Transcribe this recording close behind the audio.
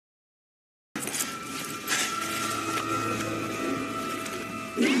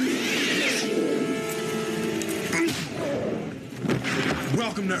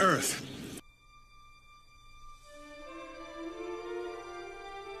Welcome to Earth.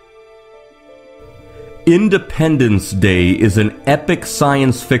 Independence Day is an epic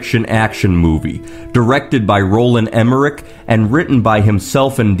science fiction action movie directed by Roland Emmerich and written by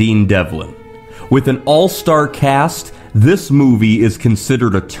himself and Dean Devlin. With an all-star cast, this movie is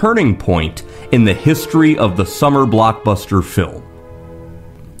considered a turning point in the history of the summer blockbuster film.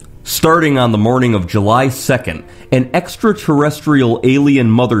 Starting on the morning of July 2nd, an extraterrestrial alien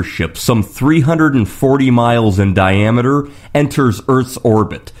mothership some 340 miles in diameter enters Earth's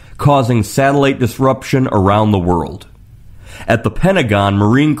orbit, causing satellite disruption around the world. At the Pentagon,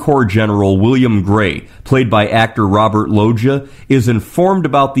 Marine Corps General William Gray, played by actor Robert Loggia, is informed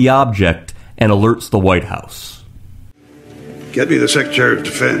about the object and alerts the White House. Get me the Secretary of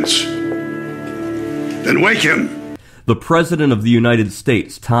Defense. Then wake him. The President of the United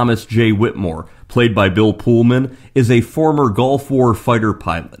States, Thomas J. Whitmore, played by Bill Pullman, is a former Gulf War fighter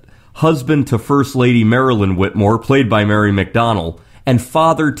pilot, husband to First Lady Marilyn Whitmore, played by Mary McDonnell, and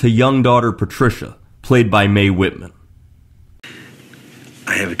father to young daughter Patricia, played by Mae Whitman.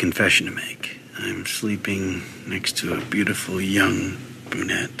 I have a confession to make. I'm sleeping next to a beautiful young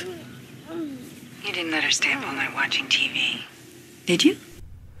brunette. You didn't let her stay up all night watching TV, did you?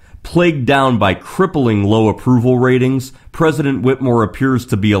 Plagued down by crippling low approval ratings, President Whitmore appears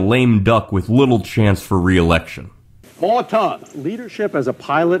to be a lame duck with little chance for re-election. Leadership as a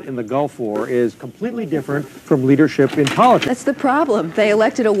pilot in the Gulf War is completely different from leadership in politics. That's the problem. They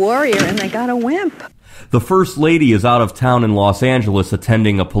elected a warrior and they got a wimp. The First Lady is out of town in Los Angeles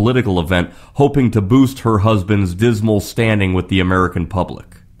attending a political event, hoping to boost her husband's dismal standing with the American public.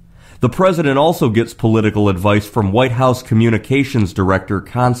 The President also gets political advice from White House Communications Director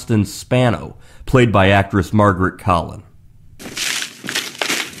Constance Spano, played by actress Margaret Collin.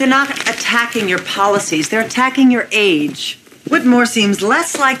 They're not attacking your policies, they're attacking your age. Whitmore seems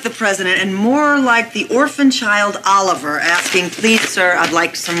less like the president and more like the orphan child Oliver asking, "Please, sir, I'd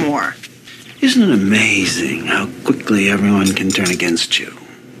like some more." Isn't it amazing how quickly everyone can turn against you?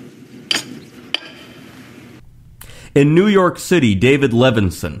 In New York City, David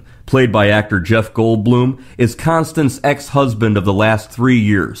Levinson, played by actor Jeff Goldblum, is Constance's ex-husband of the last 3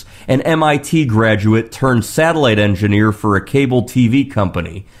 years, an MIT graduate turned satellite engineer for a cable TV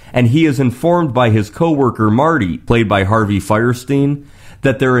company, and he is informed by his co-worker Marty, played by Harvey Fierstein,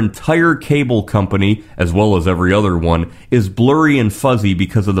 that their entire cable company, as well as every other one, is blurry and fuzzy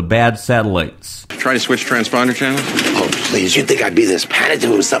because of the bad satellites. Try to switch transponder channels? Oh, please, you'd think I'd be this panicked if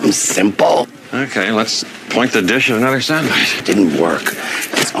it was something simple? Okay, let's point the dish at another satellite. It didn't work.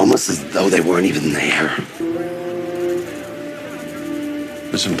 It's almost as though they weren't even there.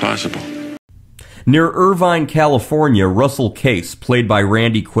 It's impossible. Near Irvine, California, Russell Case, played by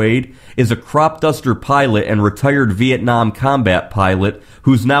Randy Quaid, is a crop duster pilot and retired Vietnam combat pilot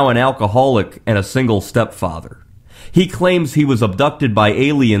who's now an alcoholic and a single stepfather. He claims he was abducted by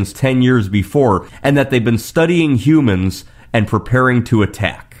aliens 10 years before and that they've been studying humans and preparing to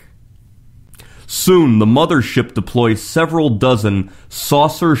attack. Soon, the mothership deploys several dozen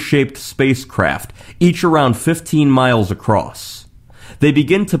saucer-shaped spacecraft, each around 15 miles across. They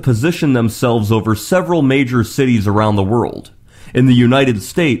begin to position themselves over several major cities around the world. In the United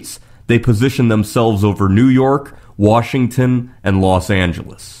States, they position themselves over New York, Washington, and Los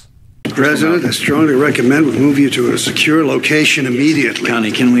Angeles. President, I strongly recommend we move you to a secure location immediately.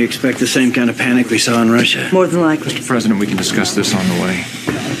 Connie, can we expect the same kind of panic we saw in Russia? More than likely. Mr. President, we can discuss this on the way.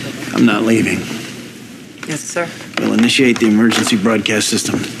 I'm not leaving. Yes, sir. We'll initiate the emergency broadcast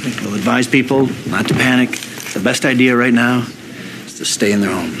system. We'll advise people not to panic. The best idea right now is to stay in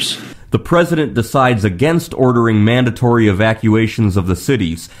their homes. The president decides against ordering mandatory evacuations of the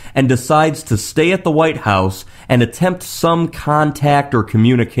cities and decides to stay at the White House and attempt some contact or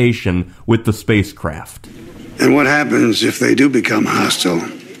communication with the spacecraft. And what happens if they do become hostile?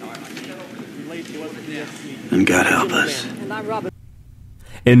 And God help us.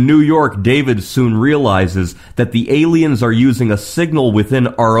 In New York, David soon realizes that the aliens are using a signal within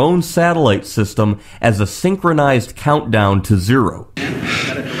our own satellite system as a synchronized countdown to zero.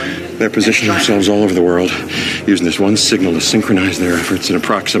 They're positioning themselves all over the world, using this one signal to synchronize their efforts. In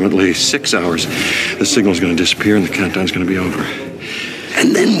approximately 6 hours, the signal's going to disappear and the countdown's going to be over.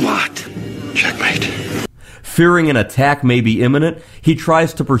 And then what? Checkmate. Fearing an attack may be imminent, he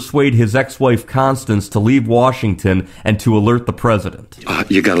tries to persuade his ex-wife Constance to leave Washington and to alert the president.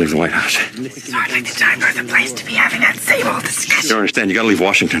 You gotta leave the White House. It's hardly the time or the place to be having that same old discussion. You don't understand. You gotta leave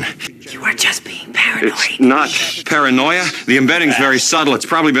Washington. You are just being paranoid. It's not paranoia. The embedding's very subtle. It's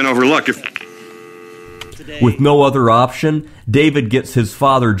probably been overlooked. With no other option, David gets his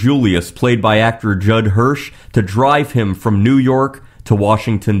father Julius, played by actor Judd Hirsch, to drive him from New York to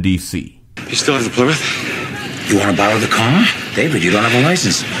Washington, D.C. You still have the Plymouth? You want to borrow the car? David, you don't have a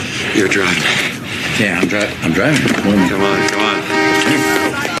license. You're driving. Yeah, I'm driving. Come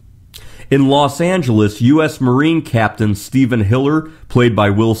on. In Los Angeles, U.S. Marine Captain Stephen Hiller, played by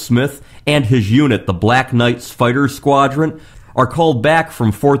Will Smith, and his unit, the Black Knights Fighter Squadron, are called back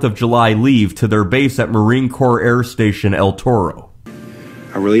from 4th of July leave to their base at Marine Corps Air Station El Toro.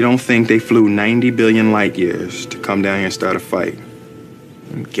 I really don't think they flew 90 billion light years to come down here and start a fight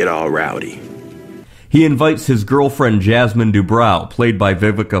and get all rowdy. He invites his girlfriend Jasmine Dubrow, played by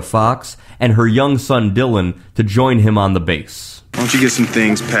Vivica Fox, and her young son Dylan to join him on the base. Why don't you get some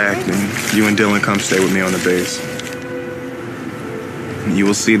things packed and you and Dylan come stay with me on the base? You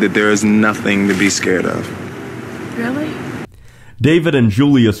will see that there is nothing to be scared of. Really? David and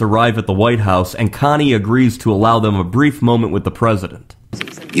Julius arrive at the White House, and Connie agrees to allow them a brief moment with the president.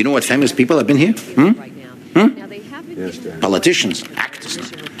 You know what famous people have been here? Politicians,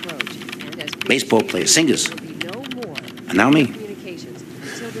 actors, baseball players, singers. And now me.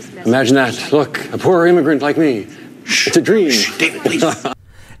 Imagine that. Look, a poor immigrant like me. It's a dream. David, please.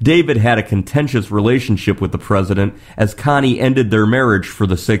 David had a contentious relationship with the president as Connie ended their marriage for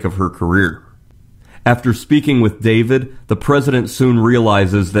the sake of her career. After speaking with David, the president soon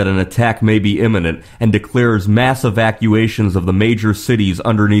realizes that an attack may be imminent and declares mass evacuations of the major cities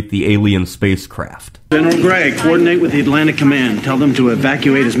underneath the alien spacecraft. General Gregg, coordinate with the Atlantic Command. Tell them to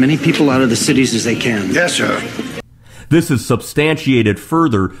evacuate as many people out of the cities as they can. Yes, sir. This is substantiated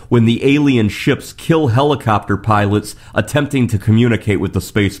further when the alien ships kill helicopter pilots attempting to communicate with the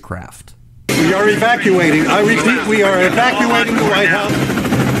spacecraft. We are evacuating. I repeat, we are evacuating the White House.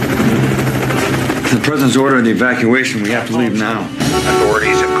 The president's ordered the evacuation. We have to leave now.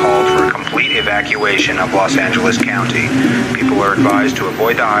 Authorities have called for a complete evacuation of Los Angeles County. People are advised to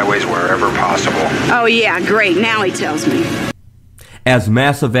avoid the highways wherever possible. Oh, yeah, great. Now he tells me. As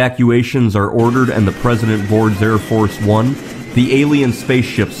mass evacuations are ordered and the president boards Air Force One, the alien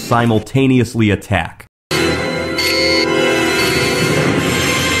spaceships simultaneously attack.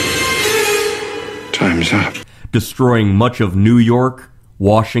 Time's up. Destroying much of New York,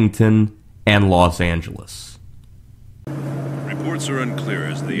 Washington, and Los Angeles. Reports are unclear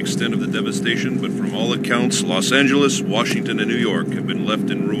as to the extent of the devastation, but from all accounts, Los Angeles, Washington, and New York have been left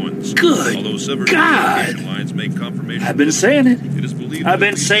in ruins. Good Although several God! communication lines make confirmation. I've been saying it. It is believed I've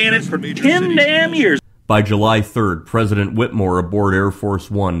been saying it for 10 damn years. By July 3rd, President Whitmore aboard Air Force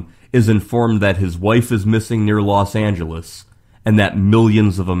One is informed that his wife is missing near Los Angeles and that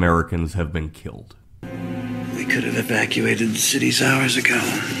millions of Americans have been killed. We could have evacuated the cities hours ago.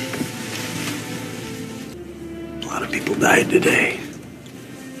 A lot of people died today.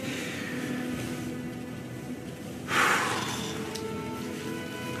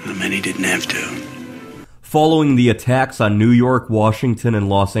 How many didn't have to? Following the attacks on New York, Washington, and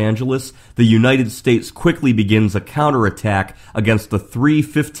Los Angeles, the United States quickly begins a counterattack against the 3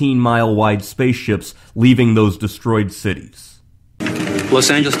 15-mile-wide spaceships leaving those destroyed cities. Los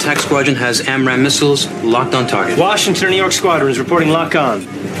Angeles Attack Squadron has AMRAAM missiles locked on target. Washington and New York squadrons reporting lock on.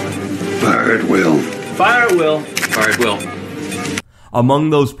 Fire at will. Fire at will. Fire at will. Among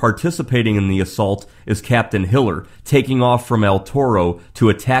those participating in the assault is Captain Hiller, taking off from El Toro to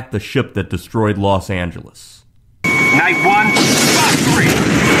attack the ship that destroyed Los Angeles. Night 1, Fox 3.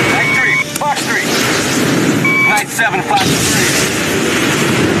 Night 3, Fox 3. Night 7, Fox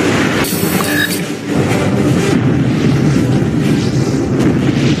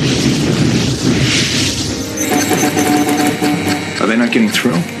 3. Are they not getting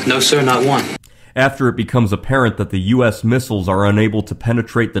through? No, sir, not one. After it becomes apparent that the U.S. missiles are unable to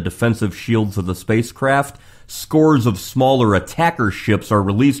penetrate the defensive shields of the spacecraft, scores of smaller attacker ships are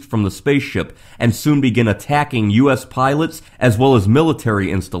released from the spaceship and soon begin attacking U.S. pilots as well as military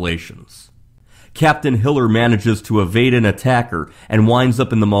installations. Captain Hiller manages to evade an attacker and winds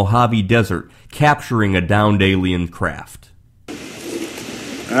up in the Mojave Desert, capturing a downed alien craft.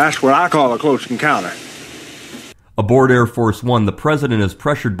 That's what I call a close encounter. Aboard Air Force One, the president is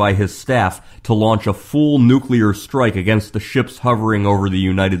pressured by his staff to launch a full nuclear strike against the ships hovering over the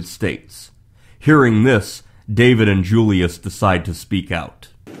United States. Hearing this, David and Julius decide to speak out.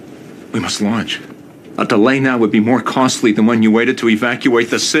 We must launch. A delay now would be more costly than when you waited to evacuate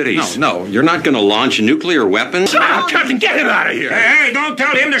the cities. No, you're not going to launch nuclear weapons? Shut up, Captain! Get him out of here! Hey, don't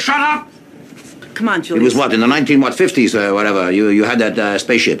tell him to shut up! Come on, It Julius. was what, in the 1950s, whatever, you had that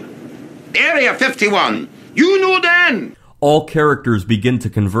spaceship. Area 51. You knew then! All characters begin to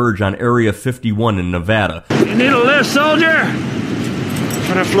converge on Area 51 in Nevada. You need a lift, soldier?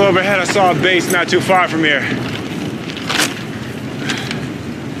 When I flew overhead, I saw a base not too far from here.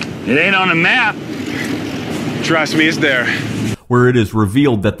 It ain't on the map. Trust me, it's there. where it is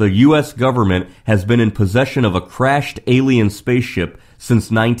revealed that the U.S. government has been in possession of a crashed alien spaceship since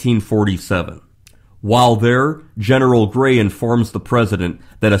 1947. While there, General Gray informs the president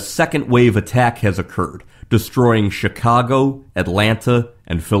that a second wave attack has occurred, destroying Chicago, Atlanta,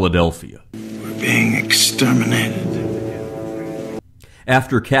 and Philadelphia. We're being exterminated.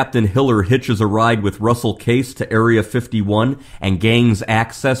 After Captain Hiller hitches a ride with Russell Case to Area 51 and gains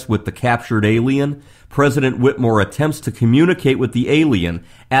access with the captured alien, President Whitmore attempts to communicate with the alien,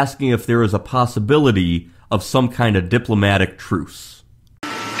 asking if there is a possibility of some kind of diplomatic truce.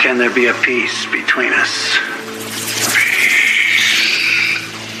 Can there be a peace between us?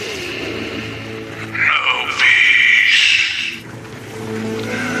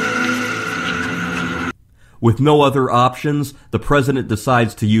 With no other options, the president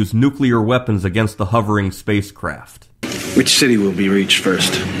decides to use nuclear weapons against the hovering spacecraft. Which city will be reached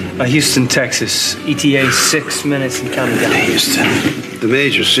first? Houston, Texas. ETA 6 minutes and counting down. Houston. The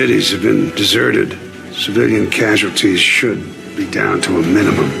major cities have been deserted. Civilian casualties should be down to a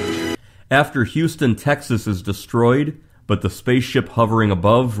minimum. After Houston, Texas is destroyed, but the spaceship hovering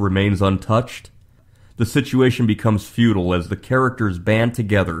above remains untouched, the situation becomes futile as the characters band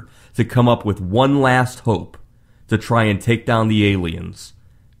together to come up with one last hope to try and take down the aliens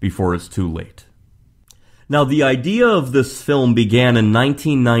before it's too late. Now, the idea of this film began in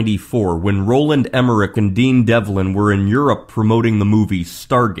 1994 when Roland Emmerich and Dean Devlin were in Europe promoting the movie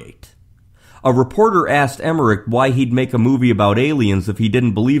Stargate. A reporter asked Emmerich why he'd make a movie about aliens if he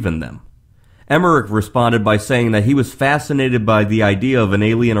didn't believe in them. Emmerich responded by saying that he was fascinated by the idea of an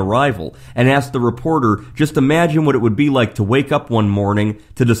alien arrival and asked the reporter, just imagine what it would be like to wake up one morning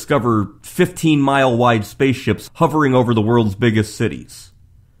to discover 15-mile-wide spaceships hovering over the world's biggest cities.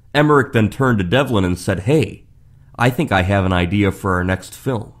 Emmerich then turned to Devlin and said, hey, I think I have an idea for our next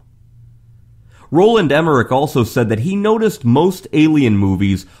film. Roland Emmerich also said that he noticed most alien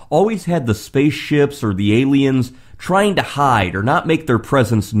movies always had the spaceships or the aliens trying to hide or not make their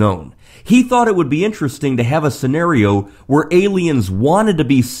presence known. He thought it would be interesting to have a scenario where aliens wanted to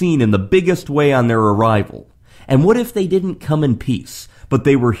be seen in the biggest way on their arrival. And what if they didn't come in peace, but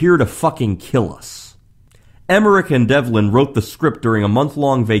they were here to fucking kill us? Emmerich and Devlin wrote the script during a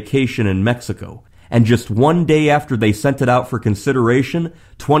month-long vacation in Mexico, and just one day after they sent it out for consideration,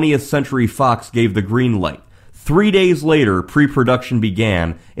 20th Century Fox gave the green light. 3 days later, pre-production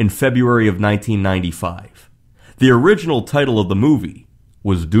began in February of 1995. The original title of the movie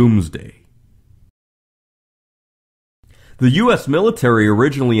was Doomsday. The U.S. military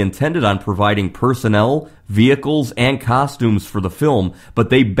originally intended on providing personnel, vehicles, and costumes for the film, but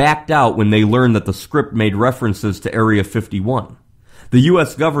they backed out when they learned that the script made references to Area 51. The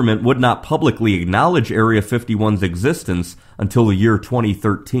U.S. government would not publicly acknowledge Area 51's existence until the year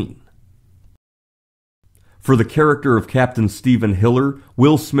 2013. For the character of Captain Stephen Hiller,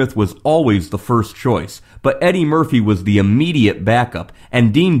 Will Smith was always the first choice, but Eddie Murphy was the immediate backup,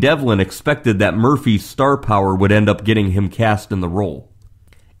 and Dean Devlin expected that Murphy's star power would end up getting him cast in the role.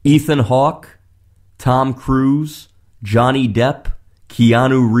 Ethan Hawke, Tom Cruise, Johnny Depp,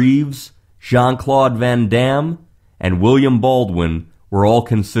 Keanu Reeves, Jean-Claude Van Damme, and William Baldwin were all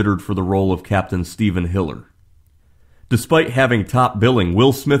considered for the role of Captain Stephen Hiller. Despite having top billing,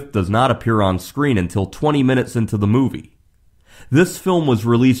 Will Smith does not appear on screen until 20 minutes into the movie. This film was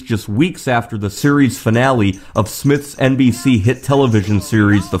released just weeks after the series finale of Smith's NBC hit television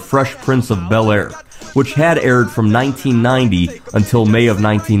series The Fresh Prince of Bel-Air, which had aired from 1990 until May of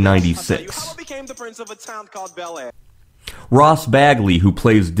 1996. Ross Bagley, who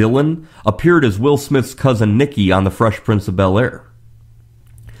plays Dylan, appeared as Will Smith's cousin Nicky on The Fresh Prince of Bel-Air.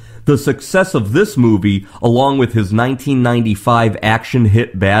 The success of this movie, along with his 1995 action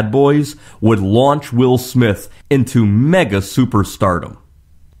hit Bad Boys, would launch Will Smith into mega superstardom.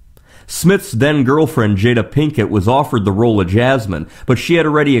 Smith's then-girlfriend Jada Pinkett was offered the role of Jasmine, but she had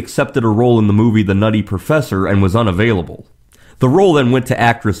already accepted a role in the movie The Nutty Professor and was unavailable. The role then went to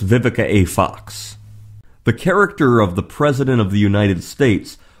actress Vivica A. Fox. The character of the President of the United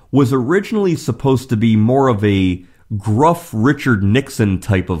States was originally supposed to be more of a gruff Richard Nixon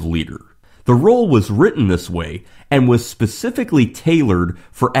type of leader. The role was written this way and was specifically tailored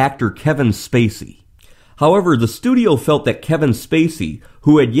for actor Kevin Spacey. However, the studio felt that Kevin Spacey,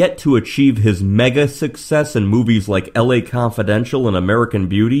 who had yet to achieve his mega success in movies like LA Confidential and American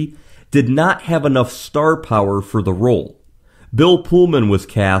Beauty, did not have enough star power for the role. Bill Pullman was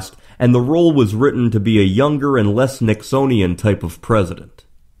cast, and the role was written to be a younger and less Nixonian type of president.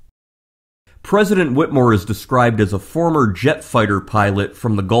 President Whitmore is described as a former jet fighter pilot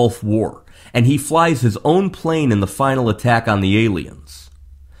from the Gulf War, and he flies his own plane in the final attack on the aliens.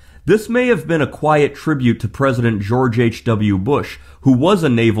 This may have been a quiet tribute to President George H.W. Bush, who was a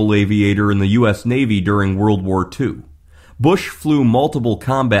naval aviator in the U.S. Navy during World War II. Bush flew multiple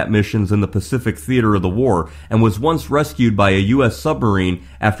combat missions in the Pacific theater of the war and was once rescued by a U.S. submarine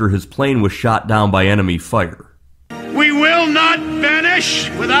after his plane was shot down by enemy fire. We will not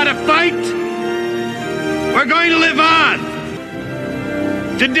vanish without a fight. We're going to live on.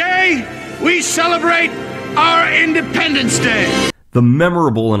 Today, we celebrate our Independence Day. The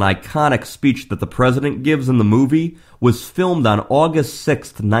memorable and iconic speech that the president gives in the movie was filmed on August 6,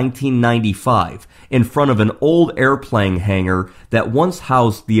 1995, in front of an old airplane hangar that once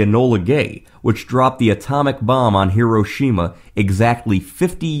housed the Enola Gay, which dropped the atomic bomb on Hiroshima exactly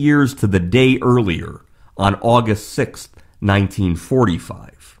 50 years to the day earlier, on August 6,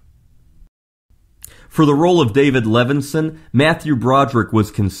 1945. For the role of David Levinson, Matthew Broderick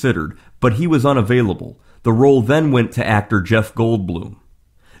was considered, but he was unavailable. The role then went to actor Jeff Goldblum.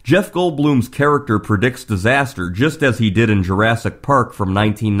 Jeff Goldblum's character predicts disaster just as he did in Jurassic Park from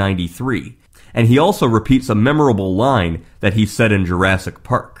 1993, and he also repeats a memorable line that he said in Jurassic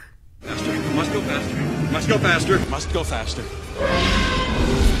Park. Faster. Must go faster. Must go faster. Must go faster.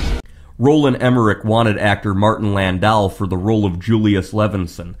 Roland Emmerich wanted actor Martin Landau for the role of Julius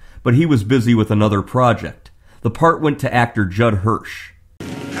Levinson, but he was busy with another project. The part went to actor Judd Hirsch.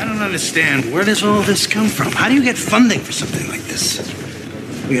 I don't understand. Where does all this come from? How do you get funding for something like this?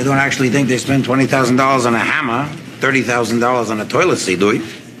 Well, you don't actually think they spent $20,000 on a hammer, $30,000 on a toilet seat, do you?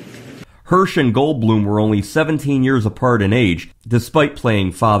 Hirsch and Goldblum were only 17 years apart in age, despite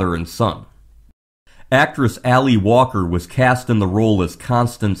playing father and son. Actress Ali Walker was cast in the role as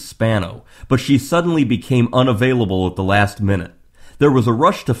Constance Spano, but she suddenly became unavailable at the last minute. There was a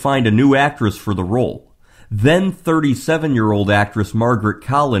rush to find a new actress for the role. Then 37-year-old actress Margaret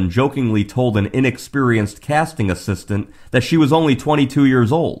Collin jokingly told an inexperienced casting assistant that she was only 22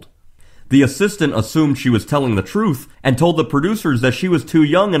 years old. The assistant assumed she was telling the truth and told the producers that she was too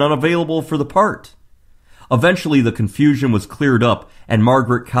young and unavailable for the part. Eventually, the confusion was cleared up and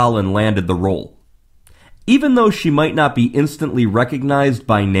Margaret Collin landed the role. Even though she might not be instantly recognized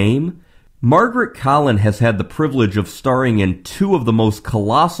by name, Margaret Collin has had the privilege of starring in two of the most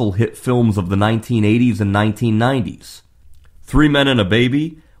colossal hit films of the 1980s and 1990s. 3 Men and a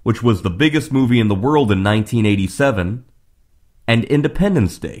Baby, which was the biggest movie in the world in 1987, and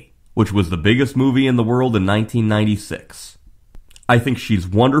Independence Day, which was the biggest movie in the world in 1996. I think she's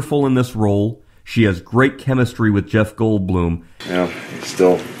wonderful in this role. She has great chemistry with Jeff Goldblum. Yeah, you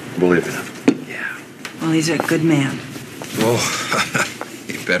still believe in him? Yeah. Well, he's a good man. Oh,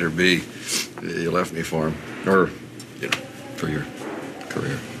 he better be. You left me for him. Or, for your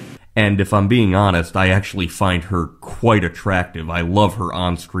career. And if I'm being honest, I actually find her quite attractive. I love her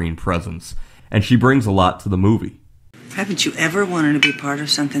on-screen presence. And she brings a lot to the movie. Haven't you ever wanted to be part of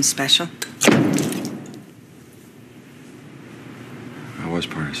something special? I was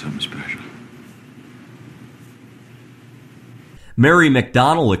part of something special. Mary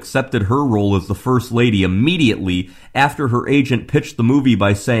McDonnell accepted her role as the First Lady immediately after her agent pitched the movie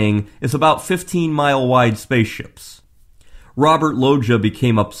by saying, "It's about 15-mile-wide spaceships." Robert Loggia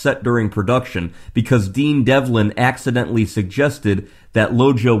became upset during production because Dean Devlin accidentally suggested that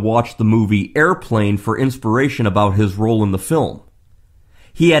Loggia watch the movie Airplane for inspiration about his role in the film.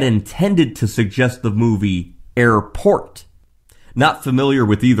 He had intended to suggest the movie Airport. Not familiar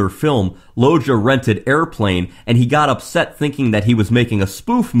with either film, Loggia rented Airplane, and he got upset thinking that he was making a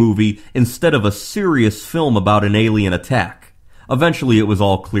spoof movie instead of a serious film about an alien attack. Eventually it was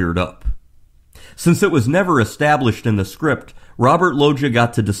all cleared up. Since it was never established in the script, Robert Loggia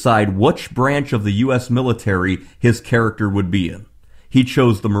got to decide which branch of the U.S. military his character would be in. He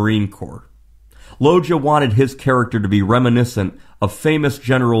chose the Marine Corps. Loggia wanted his character to be reminiscent of famous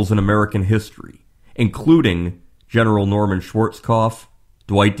generals in American history, including General Norman Schwarzkopf,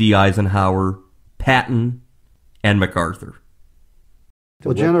 Dwight D. Eisenhower, Patton, and MacArthur.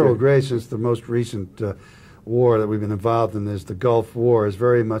 Well, General Gray, since the most recent war that we've been involved in is the Gulf War, is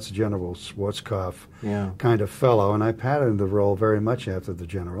very much General Schwarzkopf kind of fellow, and I patterned the role very much after the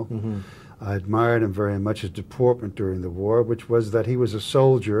general. I admired him very much, his deportment during the war, which was that he was a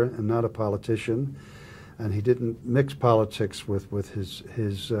soldier and not a politician, and he didn't mix politics with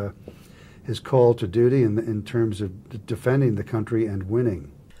his call to duty in terms of defending the country and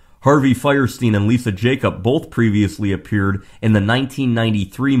winning. Harvey Fierstein and Lisa Jacob both previously appeared in the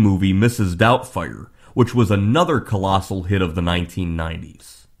 1993 movie Mrs. Doubtfire, which was another colossal hit of the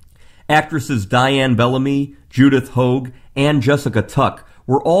 1990s. Actresses Diane Bellamy, Judith Hoag, and Jessica Tuck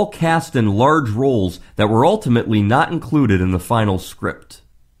were all cast in large roles that were ultimately not included in the final script.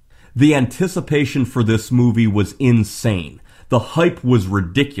 The anticipation for this movie was insane. The hype was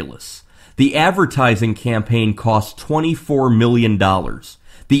ridiculous. The advertising campaign cost $24 million.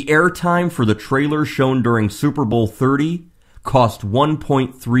 The airtime for the trailer shown during Super Bowl 30 cost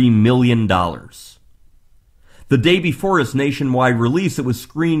 $1.3 million. The day before its nationwide release, it was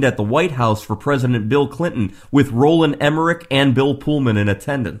screened at the White House for President Bill Clinton, with Roland Emmerich and Bill Pullman in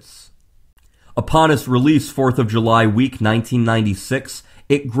attendance. Upon its release 4th of July week 1996,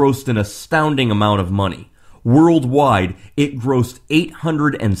 it grossed an astounding amount of money. Worldwide, it grossed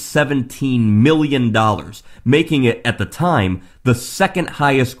 $817 million, making it, at the time, the second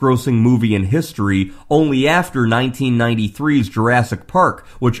highest grossing movie in history, only after 1993's Jurassic Park,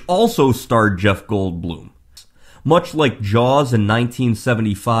 which also starred Jeff Goldblum. Much like Jaws in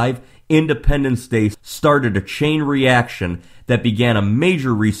 1975, Independence Day started a chain reaction that began a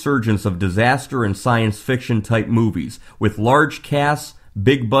major resurgence of disaster and science fiction type movies, with large casts,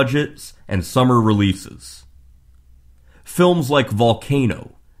 big budgets, and summer releases. Films like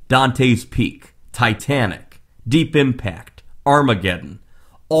Volcano, Dante's Peak, Titanic, Deep Impact, Armageddon,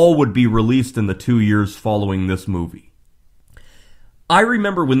 all would be released in the 2 years following this movie. I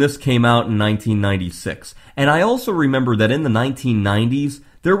remember when this came out in 1996, and I also remember that in the 1990s,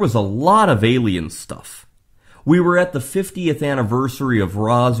 there was a lot of alien stuff. We were at the 50th anniversary of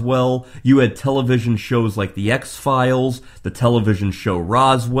Roswell. You had television shows like The X-Files, the television show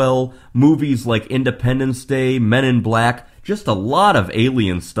Roswell, movies like Independence Day, Men in Black, just a lot of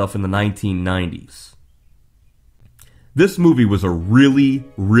alien stuff in the 1990s. This movie was a really,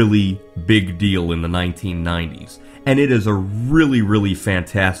 really big deal in the 1990s, and it is a really, really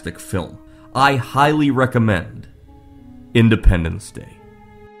fantastic film. I highly recommend Independence Day.